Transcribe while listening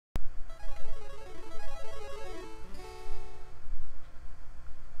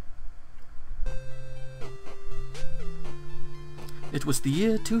It was the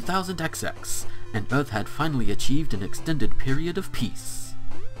year 2000XX, and Earth had finally achieved an extended period of peace.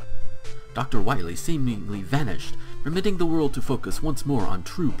 Dr. Wily seemingly vanished, permitting the world to focus once more on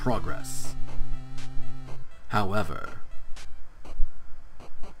true progress. However,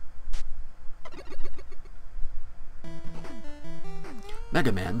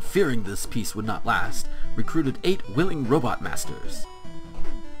 Mega Man, fearing this peace would not last, recruited 8 willing robot masters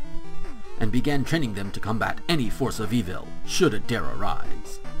and began training them to combat any force of evil, should it dare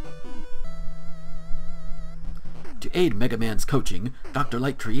arise. To aid Mega Man's coaching, Dr.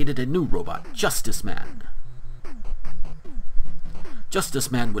 Light created a new robot, Justice Man.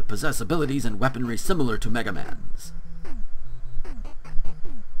 Justice Man would possess abilities and weaponry similar to Mega Man's.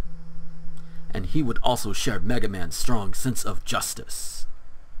 And he would also share Mega Man's strong sense of justice.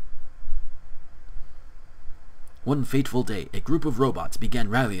 One fateful day, a group of robots began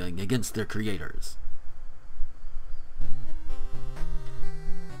rallying against their creators.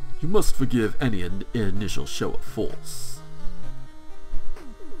 You must forgive any initial show of force.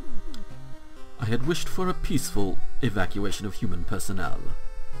 I had wished for a peaceful evacuation of human personnel.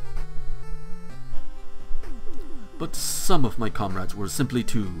 But some of my comrades were simply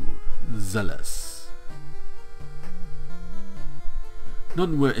too zealous.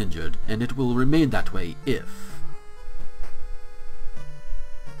 None were injured, and it will remain that way if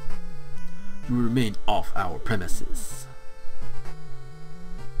you remain off our premises.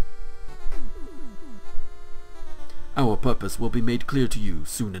 Our purpose will be made clear to you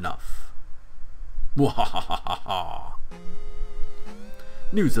soon enough. Mwahahaha.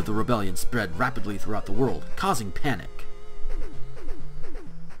 News of the rebellion spread rapidly throughout the world, causing panic.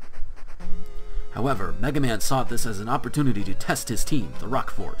 However, Mega Man saw this as an opportunity to test his team, the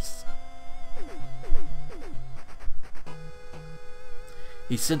Rock Force.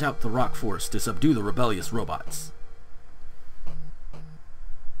 He sent out the Rock Force to subdue the rebellious robots.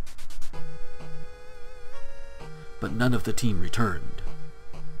 But none of the team returned.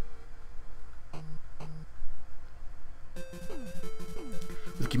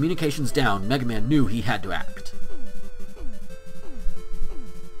 With communications down, Mega Man knew he had to act.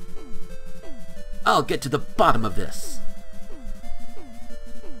 I'll get to the bottom of this.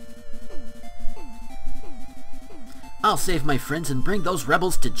 I'll save my friends and bring those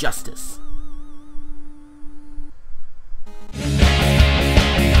rebels to justice.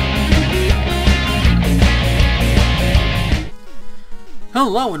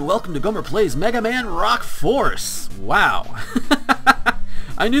 Hello and welcome to Gomer Plays Mega Man Rock Force. Wow.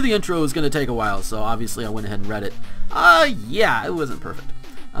 I knew the intro was going to take a while, so obviously I went ahead and read it. Yeah, it wasn't perfect.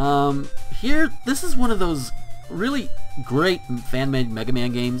 This is one of those really great fan-made Mega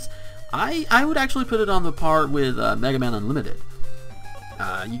Man games. I would actually put it on the par with Mega Man Unlimited.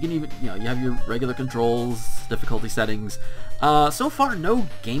 You can even, you have your regular controls, difficulty settings. So far, no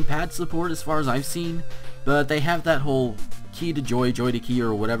gamepad support as far as I've seen, but they have that whole key to joy, joy to key,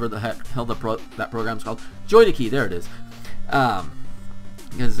 or whatever the hell that program's called. Joy to key, there it is.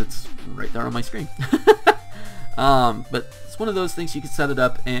 Because it's right there on my screen. But it's one of those things you can set it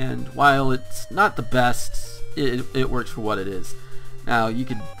up, and while it's not the best, it works for what it is. Now, you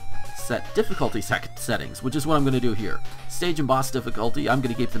can set difficulty settings, which is what I'm going to do here. Stage and boss difficulty, I'm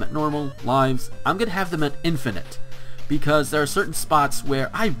going to keep them at normal. Lives, I'm going to have them at infinite, because there are certain spots where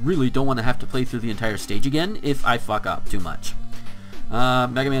I really don't want to have to play through the entire stage again if I fuck up too much.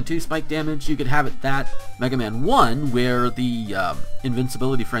 Mega Man 2 spike damage, you could have it that. Mega Man 1, where the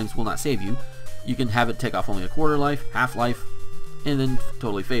invincibility frames will not save you, you can have it take off only a quarter life, half life, and then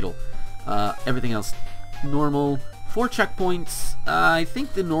totally fatal. Everything else normal. 4 checkpoints. I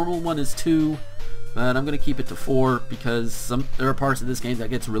think the normal one is 2, but I'm going to keep it to 4 because there are parts of this game that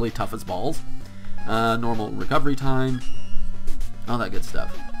gets really tough as balls. Normal recovery time, all that good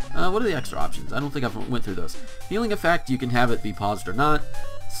stuff. What are the extra options? I don't think I've went through those. Healing effect, you can have it be paused or not.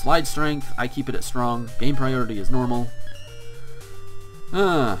 Slide strength, I keep it at strong. Game priority is normal.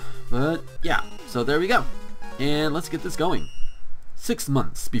 But yeah, so there we go. And let's get this going. 6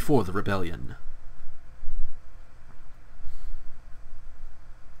 months before the rebellion.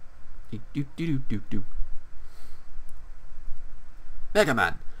 Mega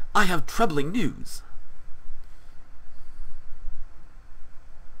Man, I have troubling news.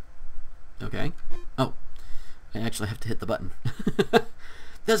 Okay. Oh, I actually have to hit the button.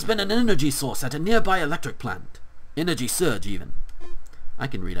 There's been an energy source at a nearby electric plant. Energy surge, even. I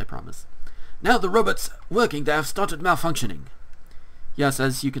can read, I promise. Now the robots working there have started malfunctioning. Yes,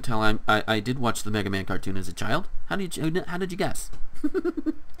 as you can tell, I did watch the Mega Man cartoon as a child. How did you guess?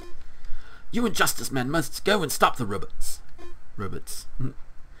 You and Justice Man must go and stop the robots. Robots.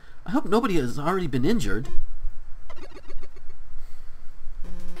 I hope nobody has already been injured.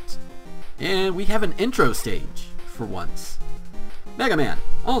 And we have an intro stage, for once. Mega Man,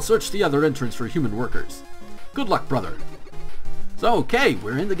 I'll search the other entrance for human workers. Good luck, brother. So, okay,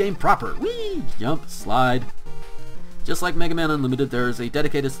 we're in the game proper. Whee! Jump, slide. Just like Mega Man Unlimited, there is a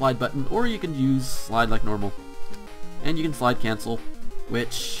dedicated slide button, or you can use slide like normal. And you can slide cancel,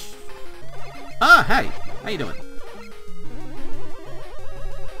 which... Ah, hey! How you doing?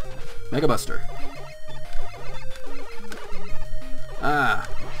 Mega Buster.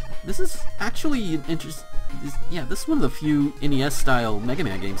 This is actually an interesting... Yeah, this is one of the few NES-style Mega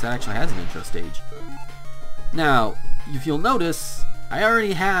Man games that actually has an intro stage. Now, if you'll notice, I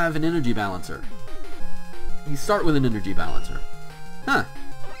already have an energy balancer. You start with an energy balancer. Huh.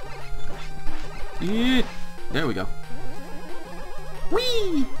 Yeah, there we go.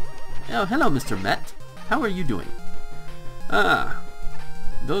 Whee! Oh, hello, Mr. Met. How are you doing?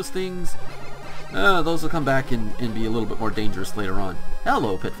 Those things... those will come back and be a little bit more dangerous later on.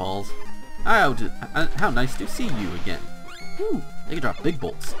 Hello, Pitfalls. How nice to see you again. Ooh, they can drop big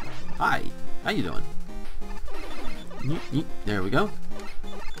bolts. Hi, how you doing? There we go.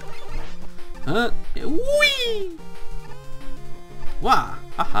 Whee! Wah!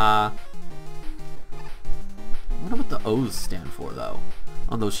 Haha! I wonder what the O's stand for, though,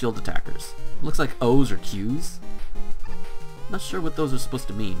 on those shield attackers. Looks like O's or Q's. Not sure what those are supposed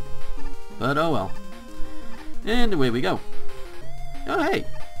to mean. But oh well. And away we go. Oh hey!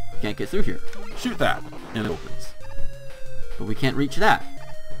 Can't get through here. Shoot that! And it opens. But we can't reach that.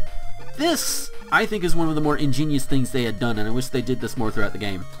 This, I think, is one of the more ingenious things they had done, and I wish they did this more throughout the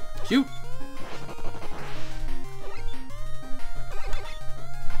game. Shoot!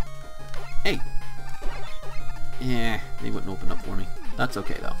 Hey! Yeah, they wouldn't open up for me. That's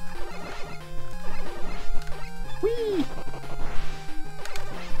okay, though. Whee!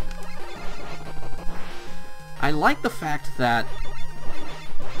 I like the fact that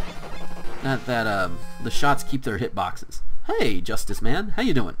the shots keep their hitboxes. Hey, Justice Man, how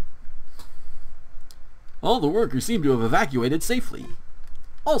you doing? All the workers seem to have evacuated safely.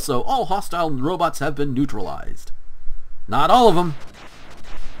 Also, all hostile robots have been neutralized. Not all of them.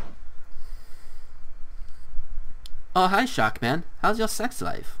 Oh, hi, Shockman. How's your sex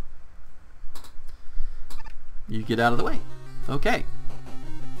life? You get out of the way. Okay.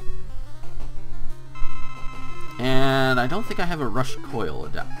 And I don't think I have a rush coil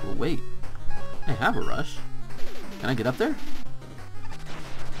adapter. Wait. I have a rush. Can I get up there?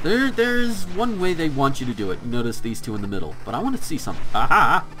 There's one way they want you to do it. Notice these two in the middle. But I want to see something.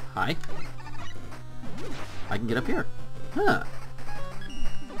 Aha! Hi. I can get up here. Huh.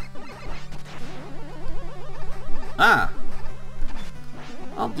 Ah.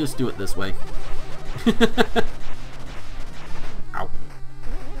 I'll just do it this way. Ow.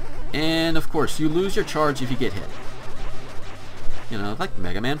 And of course, you lose your charge if you get hit. You know, like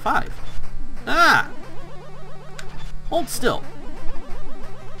Mega Man 5. Ah! Hold still.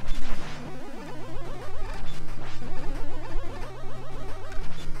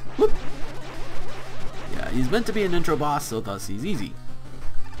 Whoop. Yeah, he's meant to be an intro boss, so thus he's easy.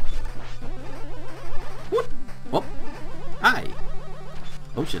 Whoop! Whoop! Hi!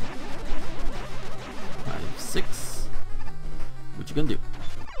 Oh shit. 5, 6. What you gonna do?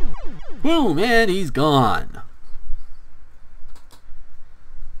 Boom! And he's gone.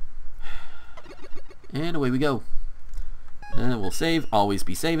 And away we go. And we'll save. Always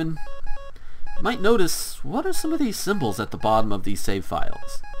be saving. Might notice, what are some of these symbols at the bottom of these save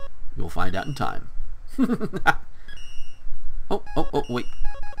files? You'll find out in time. Oh, wait.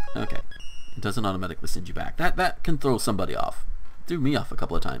 Okay. It doesn't automatically send you back. That can throw somebody off. Threw me off a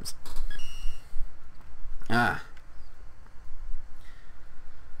couple of times. Ah.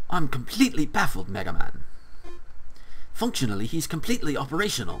 I'm completely baffled, Mega Man. Functionally, he's completely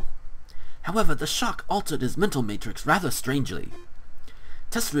operational. However, the shock altered his mental matrix rather strangely.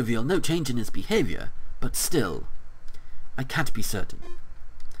 Tests reveal no change in his behavior, but still, I can't be certain.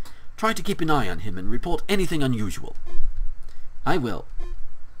 Try to keep an eye on him and report anything unusual. I will.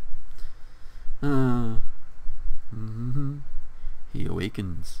 He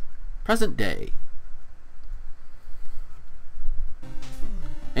awakens. Present day.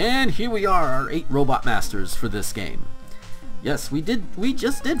 And here we are, our 8 robot masters for this game. Yes, we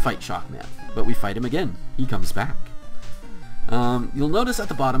just did fight Shockman, but we fight him again. He comes back. You'll notice at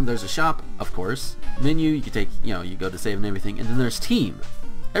the bottom there's a shop, of course. Menu, you can take, you go to save and everything, and then there's team.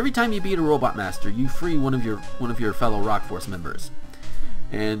 Every time you beat a robot master, you free one of your fellow Rock Force members.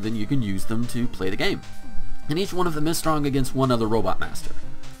 And then you can use them to play the game. And each one of them is strong against one other robot master.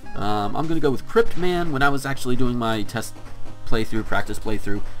 I'm going to go with Crypt Man. When I was actually doing my test playthrough, practice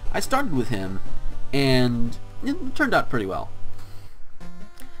playthrough, I started with him, and it turned out pretty well.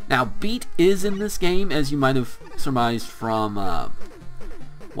 Now, beat is in this game, as you might have surmised from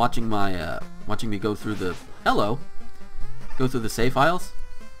watching me go through the save files.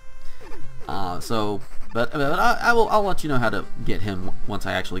 But I'll let you know how to get him once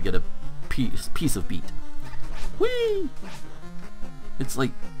I actually get a piece of beat. Whee! It's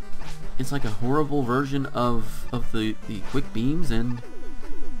like a horrible version of the quick beams, and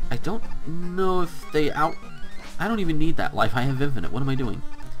I don't know if I don't even need that life. I have infinite. What am I doing?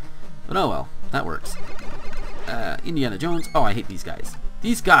 But oh well, that works. Indiana Jones. Oh, I hate these guys.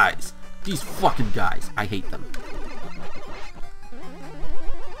 These fucking guys. I hate them.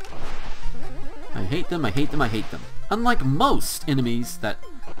 I hate them, I hate them, I hate them. Unlike most enemies that...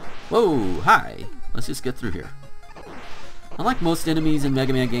 Whoa, hi. Let's just get through here. Unlike most enemies in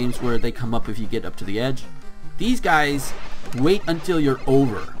Mega Man games where they come up if you get up to the edge, these guys wait until you're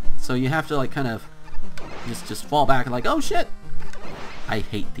over. So you have to like kind of just fall back and like, oh shit! I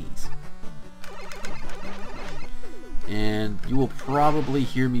hate these. And you will probably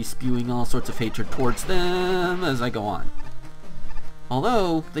hear me spewing all sorts of hatred towards them as I go on.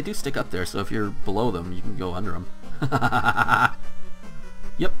 Although, they do stick up there, so if you're below them, you can go under them.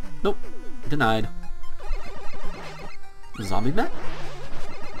 Yep. Nope. Denied. Zombie Met?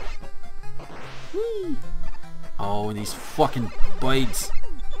 Whee! Oh, and these fucking blades.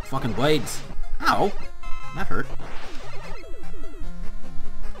 Fucking blades. Ow! That hurt.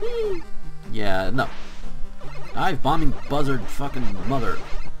 Whee! Yeah, no. Dive bombing buzzard fucking mother.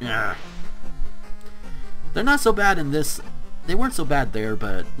 Yeah. They're not so bad in this. They weren't so bad there,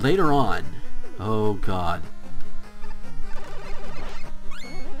 but later on. Oh god.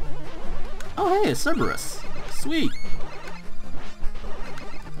 Oh hey, a Cerberus. Sweet.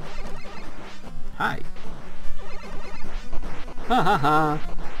 Hi. Ha ha ha.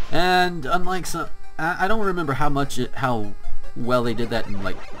 And unlike some, I don't remember how well they did that in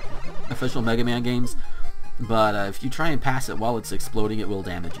like official Mega Man games, but if you try and pass it while it's exploding, it will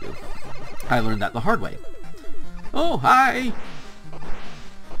damage you. I learned that the hard way. Oh, hi!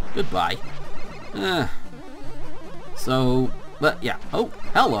 Goodbye. But yeah. Oh,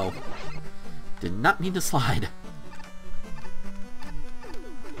 hello. Did not mean to slide.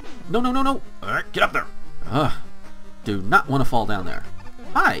 No, no, no, no! Alright, get up there! Ugh. Do not want to fall down there.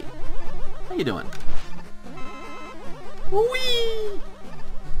 Hi! How you doing? Whee!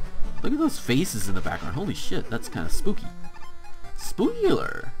 Look at those faces in the background. Holy shit, that's kind of spooky.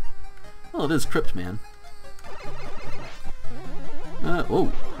 Spookular! Well, it is Crypt Man.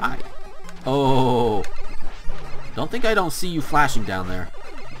 Oh, hi. Oh. Don't think I don't see you flashing down there.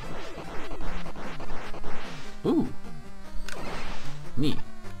 Ooh. Me.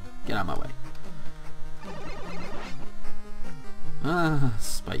 Get out of my way.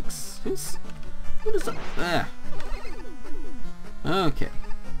 Spikes. Who does that? Okay.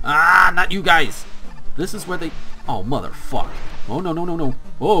 Ah, not you guys! This is where they... Oh, motherfuck. Oh, no, no, no, no.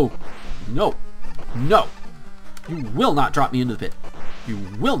 Oh. No. No. You will not drop me into the pit. You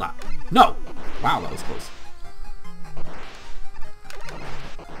will not. No! Wow, that was close.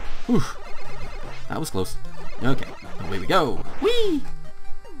 Whew. That was close. Okay, away we go. Whee!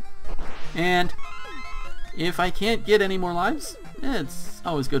 And if I can't get any more lives, it's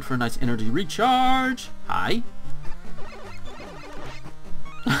always good for a nice energy recharge. Hi.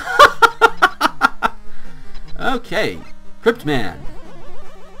 Okay, Crypt Man.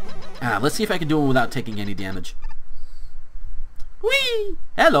 Let's see if I can do it without taking any damage. Whee!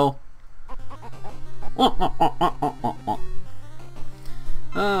 Hello.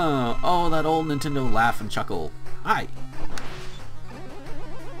 Oh, that old Nintendo laugh and chuckle. Hi.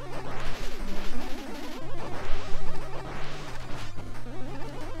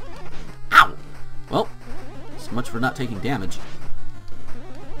 Ow! Well, so much for not taking damage.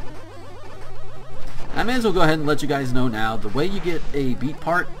 I may as well go ahead and let you guys know now, the way you get a beat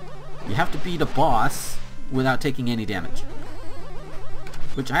part, you have to beat a boss without taking any damage.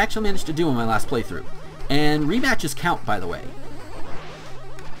 Which I actually managed to do in my last playthrough. And rematches count, by the way.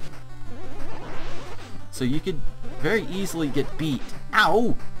 So you could very easily get beat.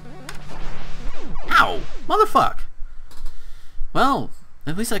 Ow! Ow! Motherfuck! Well,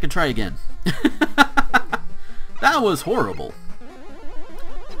 at least I can try again. That was horrible.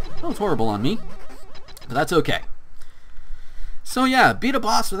 That was horrible on me. But that's okay. So yeah, beat a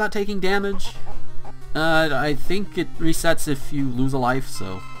boss without taking damage. I think it resets if you lose a life,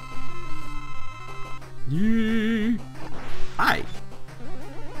 so... Yee! Hi!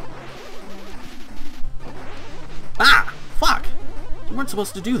 Ah! Fuck! You weren't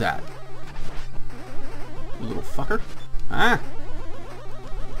supposed to do that. You little fucker. Ah!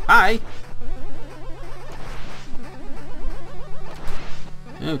 Hi!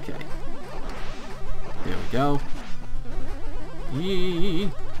 Okay. There we go.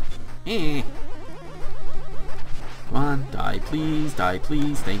 Come on, die please,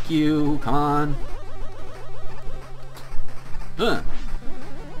 thank you, come on.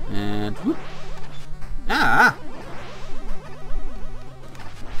 And whoop. Ah!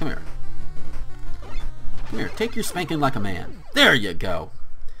 Come here. Come here, take your spanking like a man. There you go.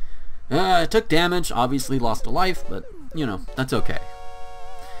 I took damage, obviously lost a life, but, you know, that's okay.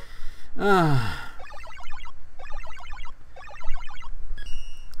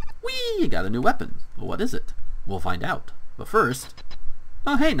 Whee! Got a new weapon. Well, what is it? We'll find out. But first...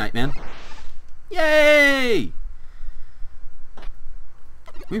 Oh, hey, Nightman. Yay!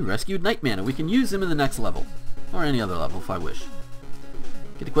 We rescued Nightman, and we can use him in the next level. Or any other level, if I wish.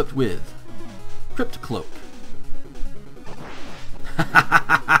 Get equipped with... Crypt Cloak.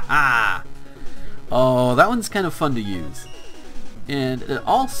 Oh, that one's kind of fun to use. And it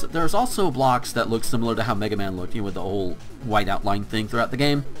also, there's also blocks that look similar to how Mega Man looked, you know, with the whole white outline thing throughout the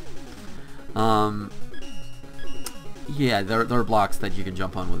game. Yeah, there are blocks that you can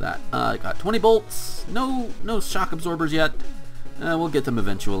jump on with that. Got 20 bolts, no shock absorbers yet. We'll get them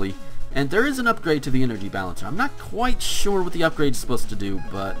eventually. And there is an upgrade to the energy balancer. I'm not quite sure what the upgrade is supposed to do,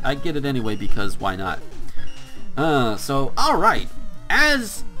 but I get it anyway because why not? So, alright.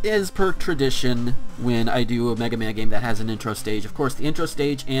 As is per tradition when I do a Mega Man game that has an intro stage, of course the intro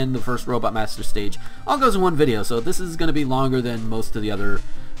stage and the first Robot Master stage all goes in one video, so this is going to be longer than most of the other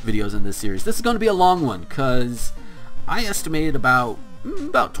videos in this series. This is going to be a long one because I estimated about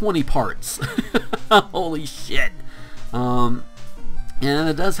 20 parts. Holy shit. And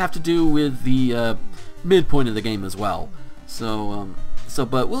it does have to do with the midpoint of the game as well.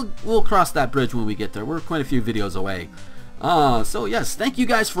 But we'll cross that bridge when we get there. We're quite a few videos away. So yes, thank you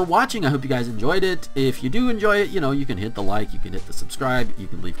guys for watching. I hope you guys enjoyed it. If you do enjoy it, you know, you can hit the like, you can hit the subscribe, you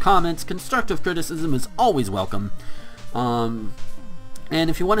can leave comments. Constructive criticism is always welcome. And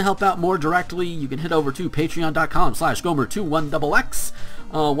if you want to help out more directly, you can head over to patreon.com/Gomer21XX.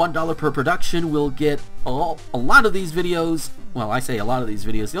 $1 per production will get a lot of these videos. Well, I say a lot of these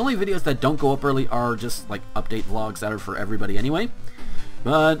videos. The only videos that don't go up early are just like update vlogs that are for everybody anyway.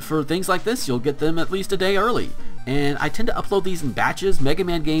 But for things like this, you'll get them at least a day early. And I tend to upload these in batches. Mega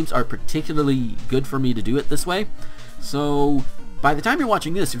Man games are particularly good for me to do it this way. So by the time you're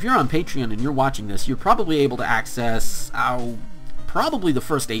watching this, if you're on Patreon and you're watching this, you're probably able to access probably the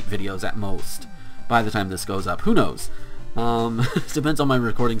first 8 videos at most by the time this goes up. Who knows? Depends on my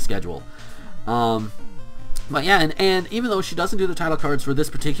recording schedule. But yeah, and even though she doesn't do the title cards for this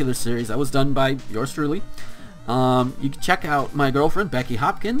particular series, that was done by yours truly. You can check out my girlfriend, Becky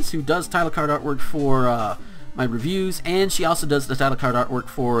Hopkins, who does title card artwork for my reviews, and she also does the title card artwork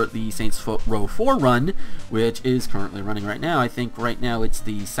for the Saints Row 4 run, which is currently running right now. I think right now it's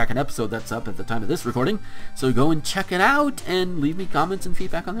the 2nd episode that's up at the time of this recording, so go and check it out and leave me comments and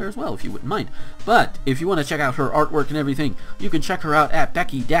feedback on there as well if you wouldn't mind. But if you want to check out her artwork and everything, you can check her out at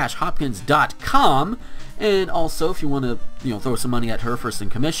becky-hopkins.com. And also, if you want to, you know, throw some money at her for some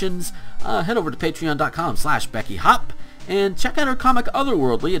commissions, head over to patreon.com/BeckyHop and check out her comic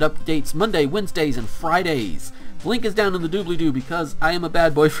Otherworldly. It updates Monday, Wednesdays, and Fridays. The link is down in the doobly-doo because I am a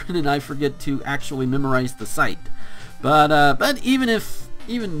bad boyfriend and I forget to actually memorize the site. But even if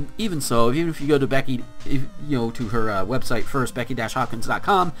you go to Becky, to her website first,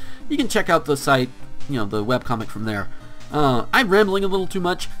 becky-hopkins.com, you can check out the site, you know, the webcomic from there. I'm rambling a little too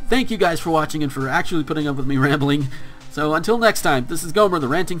much. Thank you guys for watching and for actually putting up with me rambling. So until next time, this is Gomer the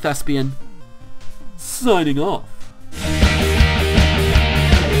Ranting Thespian, signing off.